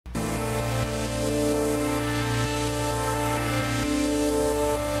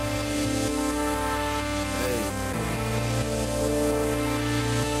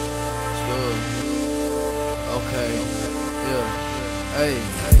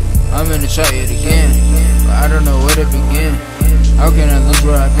I'm in the trap yet again, but I don't know where to begin. How can I lose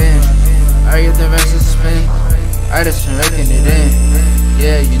where I've been? I get the rest of the spin, I just been raking it in.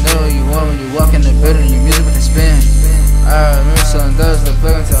 Yeah, you know what you want when you walk in the building, your music with the spin. I remember selling dollars to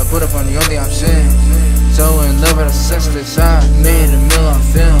plug until I put up on the only option. So in love with a senseless side, made a meal on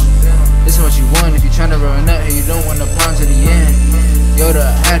film. This is what you want if you're trying to run up here, you don't want to pound to the end.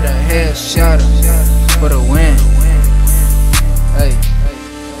 Yoda had a headshot for the win. Hey,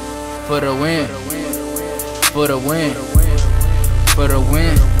 for the win, for the win, for the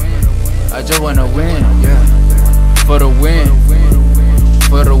win. I just wanna win, yeah. For the win,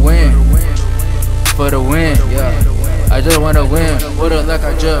 for the win, for the win, yeah. I just wanna win. What up like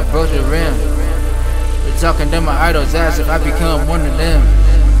I just broke the rim. They're talking to my idols as if I become one of them.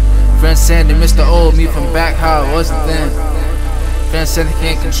 Friends saying they miss the old me from back how I wasn't then. Friends saying they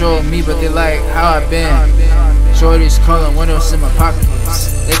can't control me, but they like how I've been. Shorties calling windows in my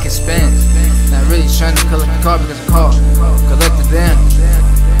pockets, they can spend. Not really trying to collect the car because I call, collected them.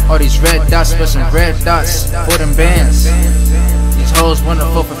 All these red dots, special red dots for them bands. These hoes wanna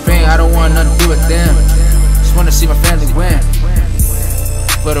vote for fame, I don't want nothing to do with them. Just wanna see my family win.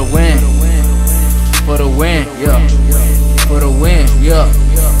 For the win, for the win, yeah. For the win, yeah.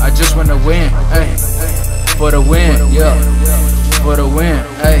 I just wanna win, hey. For the win, yeah. For the win,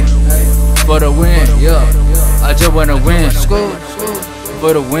 hey. For the win, yeah. I just wanna win. Scoob.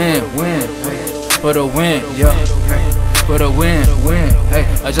 For the win, win. For the win, yeah. For the win, win. Hey,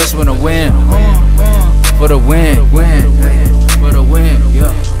 I just wanna win. For the win, win. For the win,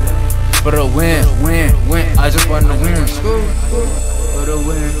 yeah. For the win, win, win. I just wanna win. For the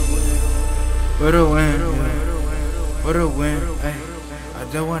win. For the win. For the win. Hey, I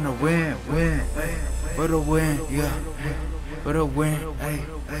just wanna win, win. For the win, yeah. For the win, hey,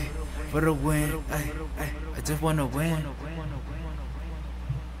 hey. For the win, hey, hey. I just wanna win.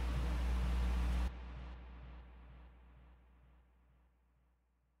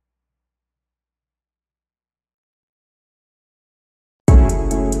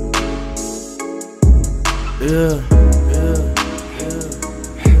 Yeah, yeah, yeah.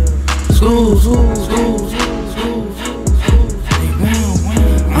 Scoob.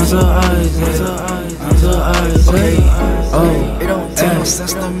 I'm so eyes, okay. Oh, it don't take no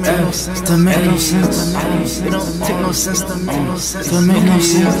sense to make no sense. To make no sense. It don't take no sense to make no sense. To make no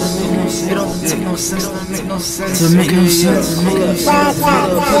sense. It don't take no sense to make no sense. To make no sense.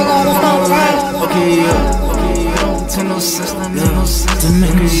 Okay, yeah. It don't take no sense to make no sense. To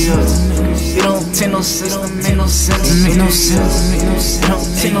make no sense. It don't take no sense to make no sense. To make no sense. It don't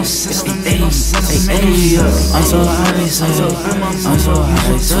take no sense to make no sense. I'm so high.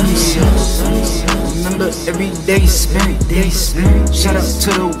 Remember every day spent. Shout out to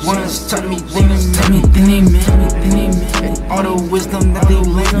the ones taught me they meant. All the wisdom that they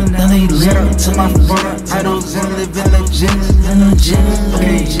learned. Shout out to my fallen idols and living legends.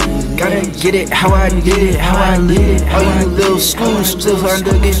 Okay, gotta get it how I did it, how I live it. All you little schools still hard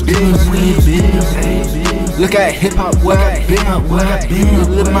to get big. Look at hip hop where I've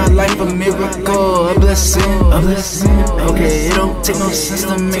been. Live my life a miracle, a blessing. Okay, it don't take no sense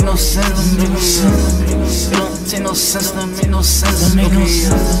to make no sense. It don't take no sense to make no sense. It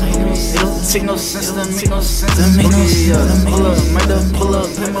don't take no sense to make no sense. Pull up, might have pull up,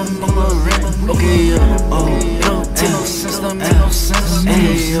 hit my mother ring. Okay, it don't take no sense to make no sense.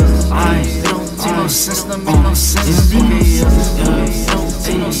 It don't take no sense to make no sense. It don't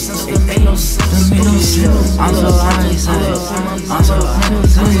take no sense to make no sense. I'm so high, shout out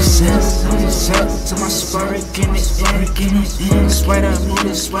to my spark in it. Sweat up,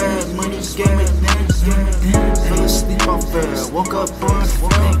 money, game it then. Fell asleep off fair, woke up on it.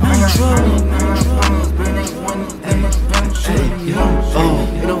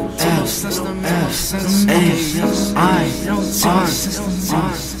 It don't take no sense to make no sense. It don't take no sense.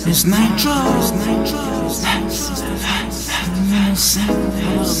 It's nitro.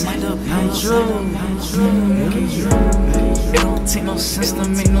 It don't take no sense to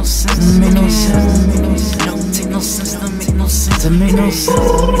make no sense. It don't take no sense to make no sense. It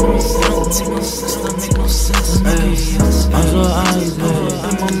don't take no sense to make no sense. I'm so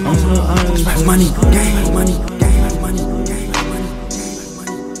eyes, money, gang.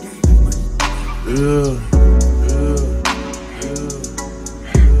 Yeah.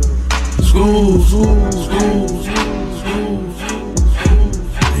 Scoob.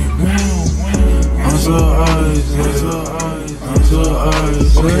 I'm so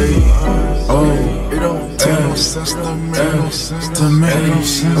eyes, okay. Oh, it don't take no sense to me. sense to make no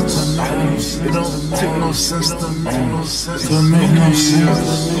sense. It don't take no sense to make no sense to make no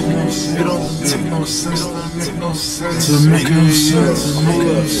sense. It don't take no sense to make no sense to make no sense.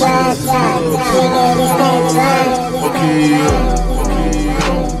 Okay, it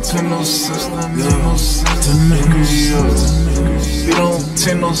don't take no sense to make no sense to make no sense. It don't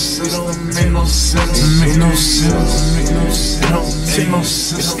take no sense to make no sense to make no sense. It don't take no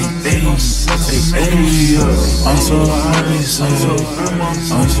sense to make no sense to make no sense. I'm so high,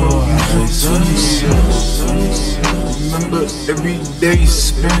 I'm so high. Remember every day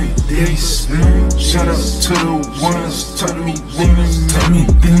spent, shout out to the ones taught me they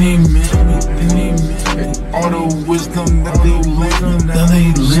need me, and all the wisdom that they live.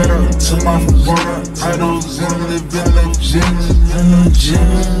 Shout out to my former idols and living legend.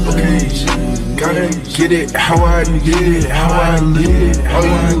 Okay, gotta get it how I get it, how I live it. All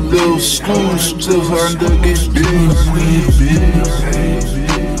you little Scoob still hard to get big.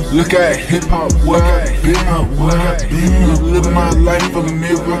 Look at hip-hop, what I've been. Live my life a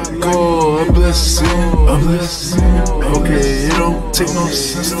miracle, a blessing. Okay, it don't take no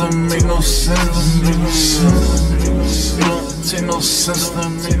sense to make no sense. It don't take no sense to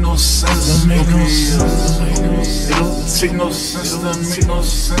make no sense. It don't take no sense to make no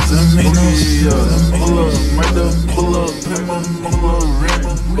sense. Pull up, might pull up, pay my rent.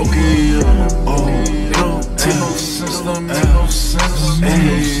 Okay, it don't take no sense to make no sense. It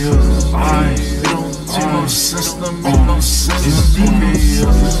don't take no sense to make no sense.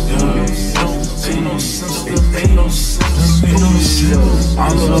 It don't take no sense to make no sense.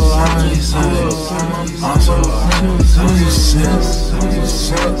 I'm so high, I'm so high.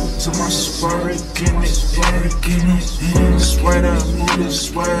 Shout out to my swear getting it. Swear that money,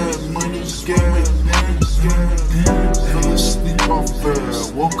 swear money, fell asleep on fair,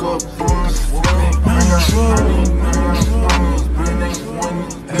 woke up on fire.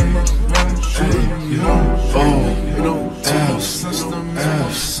 It don't take no sense to make no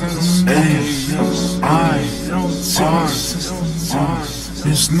sense. It don't take no sense.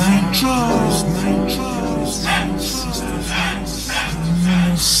 It's nitro.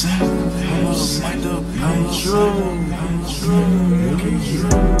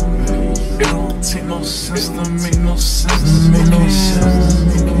 It don't take no sense to make no sense. It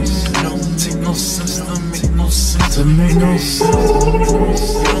don't take no sense to make no sense. It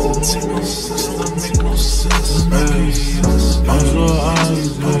don't take no sense to make no sense.